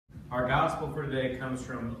Our gospel for today comes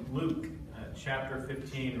from Luke chapter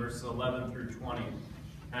 15, verses 11 through 20.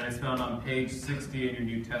 And it's found on page 60 in your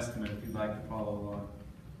New Testament if you'd like to follow along.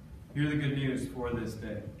 Hear the good news for this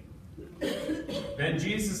day. Then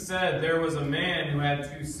Jesus said, there was a man who had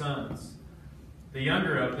 2 sons. The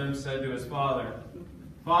younger of them said to his father,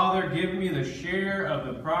 Father, give me the share of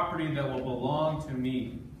the property that will belong to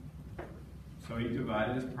me. So he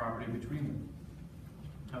divided his property between them.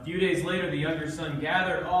 A few days later, the younger son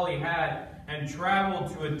gathered all he had and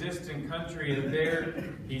traveled to a distant country, and there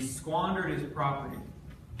he squandered his property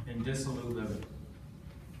in dissolute living.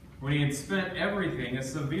 When he had spent everything, a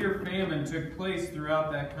severe famine took place throughout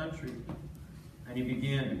that country, and he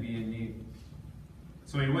began to be in need.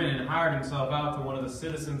 So he went and hired himself out to one of the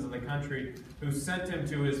citizens of the country, who sent him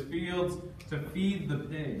to his fields to feed the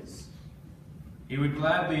pigs. He would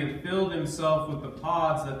gladly have filled himself with the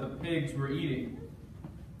pods that the pigs were eating,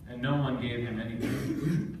 and no one gave him any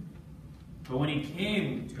food. But when he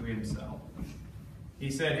came to himself, he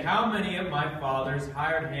said, how many of my father's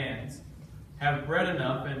hired hands have bread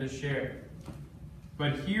enough and to share?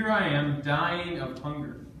 But here I am dying of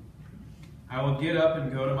hunger. I will get up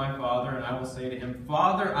and go to my father, and I will say to him,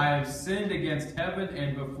 Father, I have sinned against heaven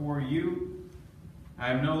and before you.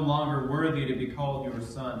 I am no longer worthy to be called your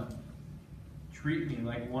son. Treat me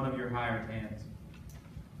like one of your hired hands.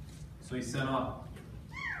 So he sent off,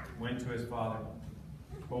 went to his father.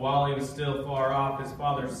 But while he was still far off, his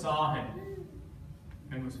father saw him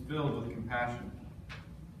and was filled with compassion.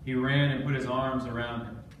 He ran and put his arms around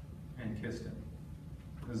him and kissed him.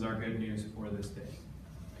 This is our good news for this day.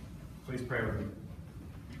 Please pray with me.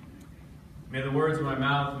 May the words of my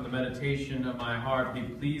mouth and the meditation of my heart be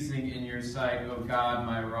pleasing in your sight, O God,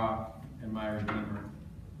 my rock and my redeemer.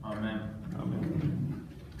 Amen. Amen.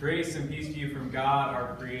 Grace and peace to you from God,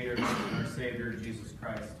 our Creator, and our Savior, Jesus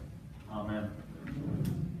Christ. Amen.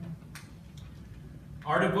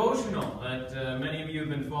 Our devotional that many of you have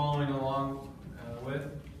been following along with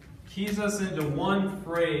keys us into one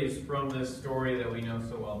phrase from this story that we know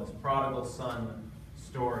so well, this prodigal son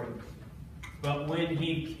story. But when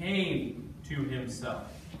he came to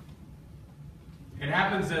himself. It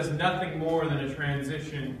happens as nothing more than a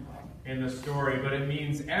transition in the story, but it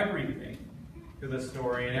means everything to the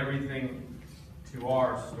story and everything to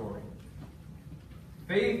our story.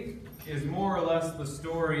 Faith is more or less the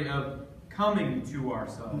story of coming to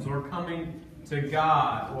ourselves, or coming to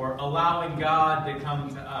God, or allowing God to come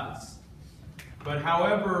to us. But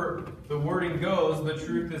however the wording goes, the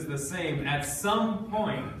truth is the same. At some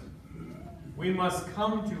point, we must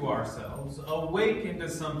come to ourselves, awaken to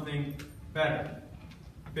something better,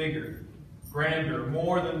 bigger, grander,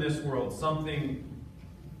 more than this world, something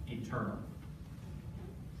eternal.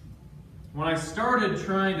 When I started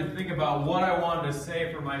trying to think about what I wanted to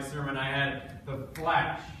say for my sermon, I had the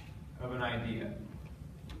flash of an idea.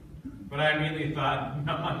 But I immediately thought,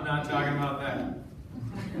 no, I'm not talking about that.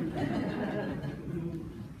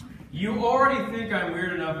 You already think I'm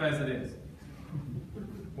weird enough as it is.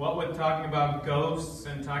 What with talking about ghosts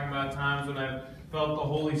and talking about times when I've felt the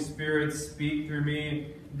Holy Spirit speak through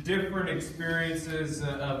me, different experiences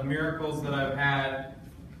of miracles that I've had.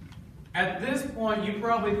 At this point, you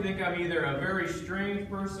probably think I'm either a very strange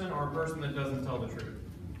person or a person that doesn't tell the truth.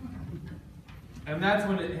 And that's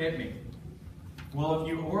when it hit me. Well, if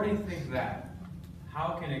you already think that,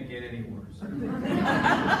 how can it get any worse?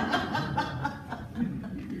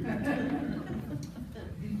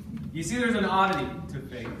 You see, there's an oddity to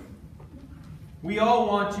faith. We all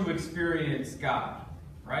want to experience God,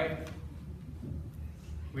 right?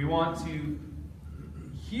 We want to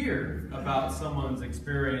hear about someone's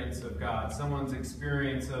experience of God, someone's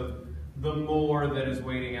experience of the more that is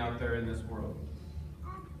waiting out there in this world.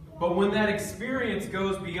 But when that experience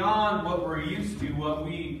goes beyond what we're used to, what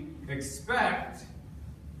we expect,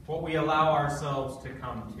 what we allow ourselves to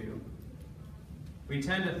come to, we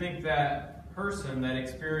tend to think that person that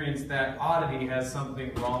experienced that oddity has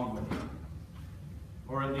something wrong with them.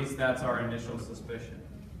 Or at least that's our initial suspicion.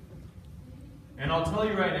 And I'll tell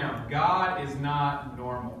you right now, God is not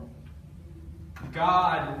normal.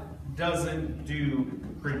 God doesn't do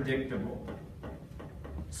predictable.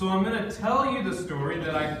 So I'm going to tell you the story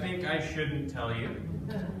that I think I shouldn't tell you.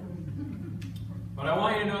 But I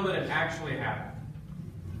want you to know that it actually happened.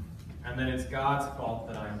 And that it's God's fault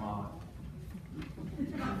that I'm odd.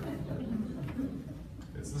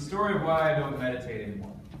 It's the story of why I don't meditate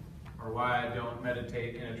anymore. Or why I don't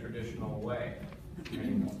meditate in a traditional way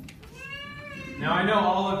anymore. Now, I know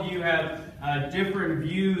all of you have different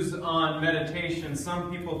views on meditation. Some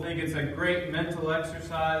people think it's a great mental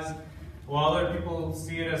exercise, while other people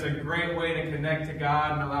see it as a great way to connect to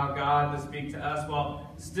God and allow God to speak to us, while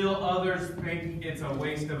still others think it's a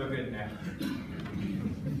waste of a good nap.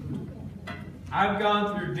 I've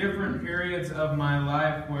gone through different periods of my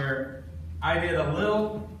life where I did a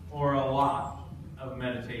little or a lot of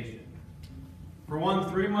meditation. For one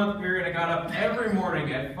 3-month period, I got up every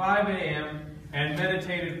morning at 5 a.m. and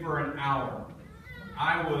meditated for an hour.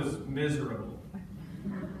 I was miserable.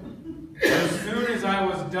 As soon as I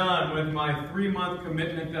was done with my 3-month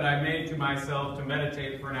commitment that I made to myself to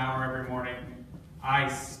meditate for an hour every morning, I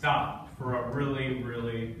stopped for a really,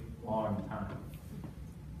 really long time.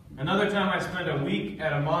 Another time I spent a week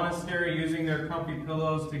at a monastery using their comfy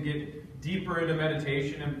pillows to get deeper into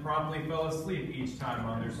meditation and promptly fell asleep each time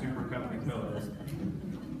on their super comfy pillows.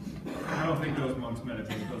 I don't think those monks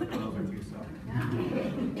meditate. Those pillows are too soft.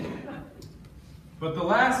 But the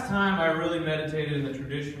last time I really meditated in the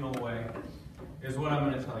traditional way is what I'm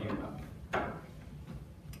going to tell you about.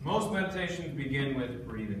 Most meditations begin with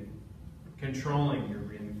breathing, controlling your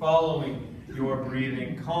breathing, following your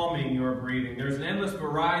breathing, calming your breathing. There's an endless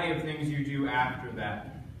variety of things you do after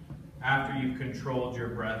that, after you've controlled your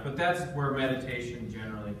breath. But that's where meditation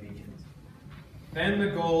generally begins. Then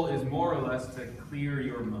the goal is more or less to clear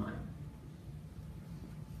your mind.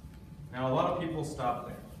 Now, a lot of people stop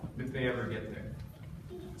there, if they ever get there.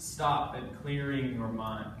 Stop at clearing your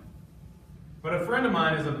mind. But a friend of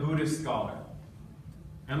mine is a Buddhist scholar.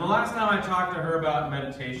 And the last time I talked to her about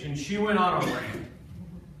meditation, she went on a rant.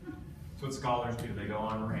 That's what scholars do. They go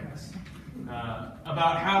on rants.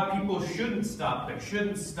 About how people shouldn't stop there,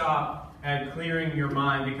 shouldn't stop at clearing your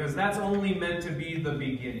mind, because that's only meant to be the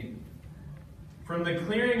beginning. From the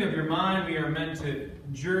clearing of your mind, we are meant to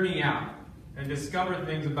journey out and discover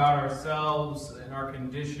things about ourselves and our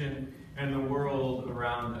condition and the world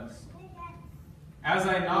around us. As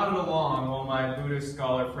I nodded along while my Buddhist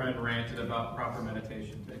scholar friend ranted about proper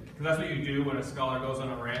meditation, because that's what you do when a scholar goes on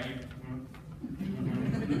a rant.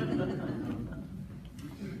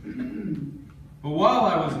 But while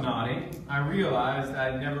I was nodding, I realized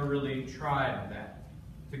I'd never really tried that,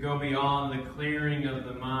 to go beyond the clearing of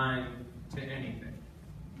the mind to anything.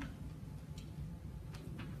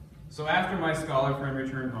 So after my scholar friend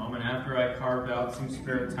returned home, and after I carved out some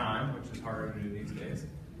spare time, which is harder to do these days,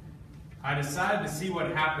 I decided to see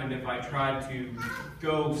what happened if I tried to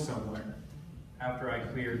go somewhere after I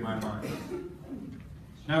cleared my mind.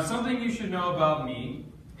 Now, something you should know about me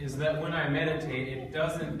is that when I meditate, it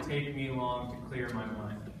doesn't take me long to clear my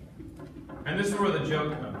mind. And this is where the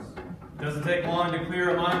joke comes. It doesn't take long to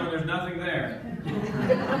clear a mind when there's nothing there.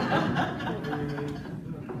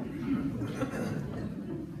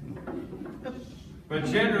 But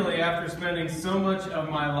generally, after spending so much of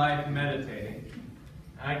my life meditating,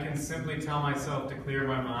 I can simply tell myself to clear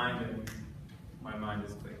my mind, and my mind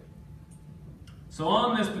is clear. So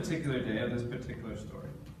on this particular day of this particular story,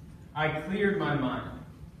 I cleared my mind.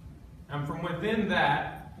 And from within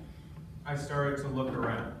that, I started to look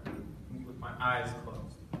around with my eyes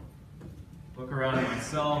closed. Look around at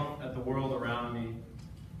myself, at the world around me.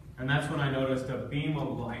 And that's when I noticed a beam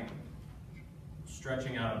of light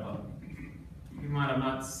stretching out above me. Keep in mind, I'm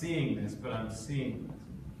not seeing this, but I'm seeing this.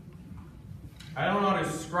 I don't know how to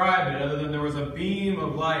describe it other than there was a beam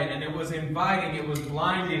of light, and it was inviting, it was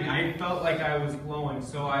blinding. I felt like I was glowing,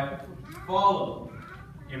 so I followed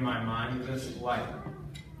in my mind this light.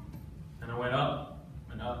 And I went up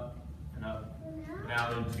and up and up and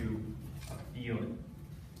out into a feeling.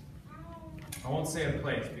 I won't say a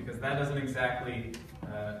place because that doesn't exactly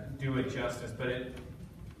do it justice, but it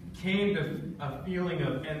came to a feeling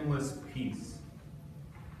of endless peace,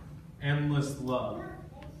 endless love,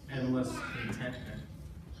 endless contentment.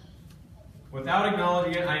 Without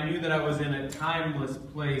acknowledging it, I knew that I was in a timeless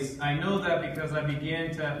place. I know that because I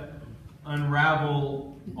began to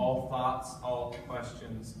unravel all thoughts, all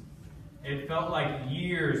questions. It felt like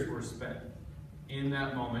years were spent in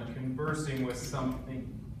that moment conversing with something,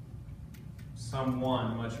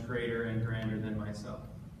 someone much greater and grander than myself.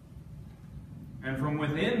 And from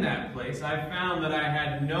within that place, I found that I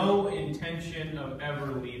had no intention of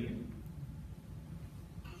ever leaving.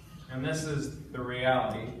 And this is the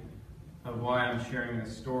reality of why I'm sharing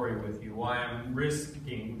this story with you, why I'm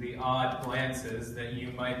risking the odd glances that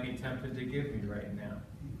you might be tempted to give me right now,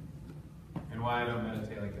 and why I don't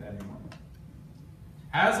meditate like that anymore.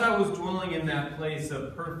 As I was dwelling in that place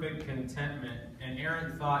of perfect contentment, an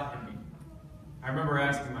errant thought hit me. I remember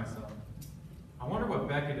asking myself, I wonder what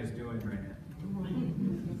Beckett is doing right now.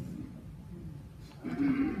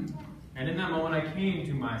 And in that moment, I came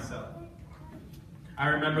to myself. I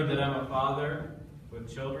remembered that I'm a father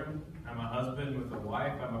with children. I I'm a husband with a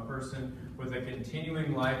wife. I'm a person with a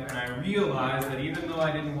continuing life. And I realized that even though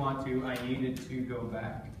I didn't want to, I needed to go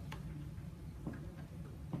back.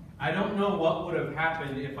 I don't know what would have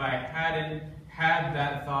happened if I hadn't had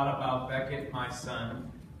that thought about Beckett, my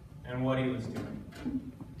son, and what he was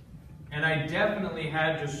doing. And I definitely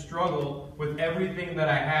had to struggle with everything that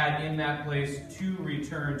I had in that place to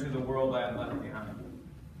return to the world I had left behind.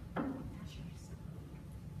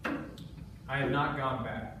 I have not gone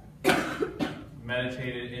back,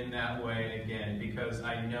 meditated in that way again, because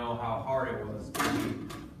I know how hard it was to me.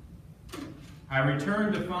 I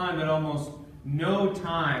returned to find that almost no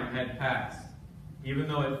time had passed, even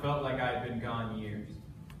though it felt like I had been gone years.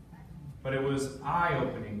 But it was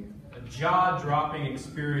eye-opening, a jaw-dropping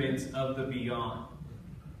experience of the beyond.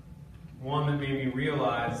 One that made me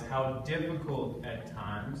realize how difficult at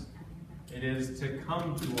times it is to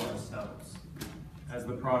come to ourselves, as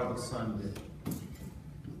the prodigal son did.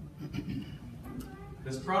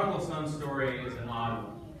 This prodigal son story is an odd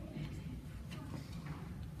one,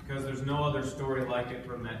 because there's no other story like it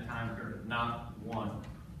from that time period, not one.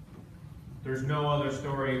 There's no other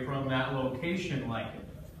story from that location like it,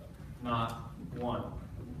 not one.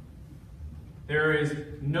 There is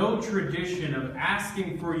no tradition of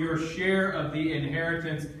asking for your share of the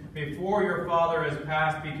inheritance before your father has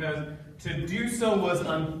passed, because to do so was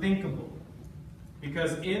unthinkable.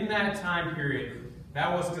 Because in that time period,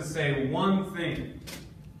 that was to say one thing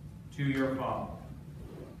to your father: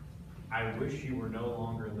 I wish you were no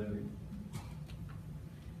longer living.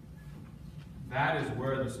 That is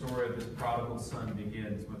where the story of this prodigal son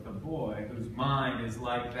begins, with a boy whose mind is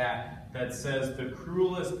like that says the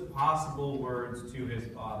cruelest possible words to his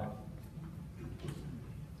father.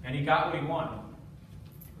 And he got what he wanted: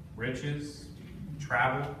 riches,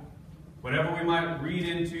 travel, whatever we might read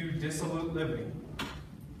into dissolute living.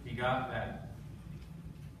 He got that.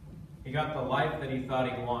 He got the life that he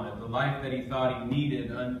thought he wanted, the life that he thought he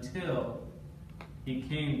needed, until he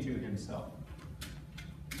came to himself.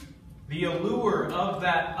 The allure of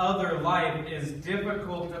that other life is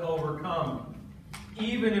difficult to overcome,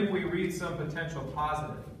 even if we read some potential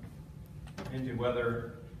positive into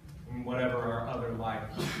whatever our other life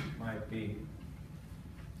might be.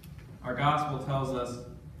 Our gospel tells us,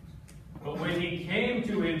 but when he came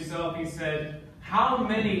to himself, he said, how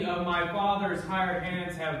many of my father's hired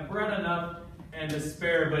hands have bread enough and to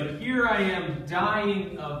spare, but here I am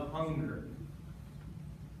dying of hunger.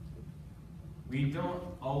 We don't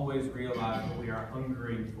always realize what we are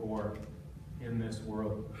hungering for in this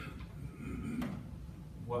world.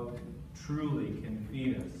 What truly can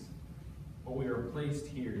feed us. What we are placed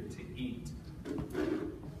here to eat.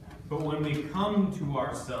 But when we come to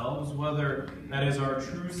ourselves, whether that is our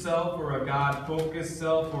true self or a God-focused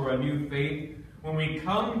self or a new faith, when we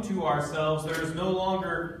come to ourselves, there is no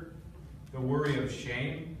longer the worry of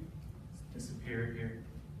shame. It's disappeared here.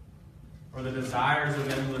 Or the desires of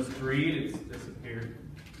endless greed. It's disappeared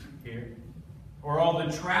here. Or all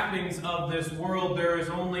the trappings of this world. There is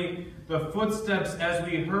only the footsteps as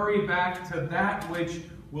we hurry back to that which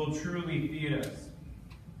will truly feed us.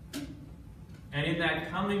 And in that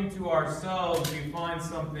coming to ourselves, we find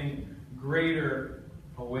something greater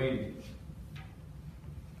awaiting.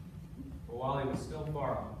 But while he was still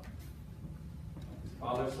far off, his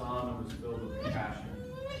father saw him and was filled with compassion.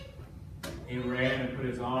 He ran and put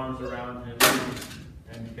his arms around him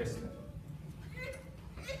and kissed him.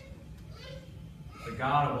 The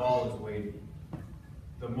God of all is waiting.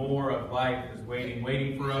 The more of life is waiting,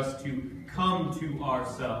 waiting for us to come to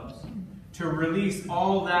ourselves, to release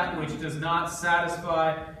all that which does not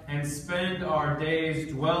satisfy and spend our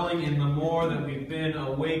days dwelling in the more that we've been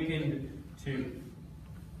awakened to.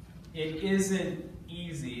 It isn't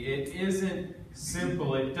easy. It isn't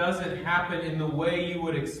simple. It doesn't happen in the way you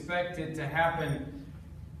would expect it to happen.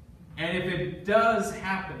 And if it does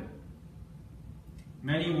happen,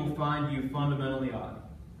 many will find you fundamentally odd,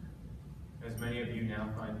 as many of you now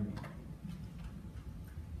find me.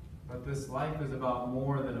 But this life is about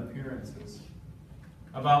more than appearances,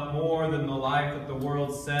 about more than the life that the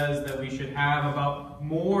world says that we should have, about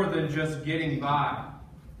more than just getting by.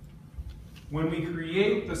 When we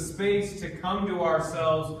create the space to come to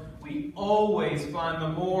ourselves, we always find the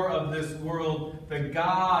more of this world, the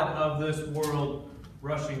God of this world,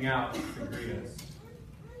 rushing out to greet us.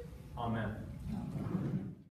 Amen.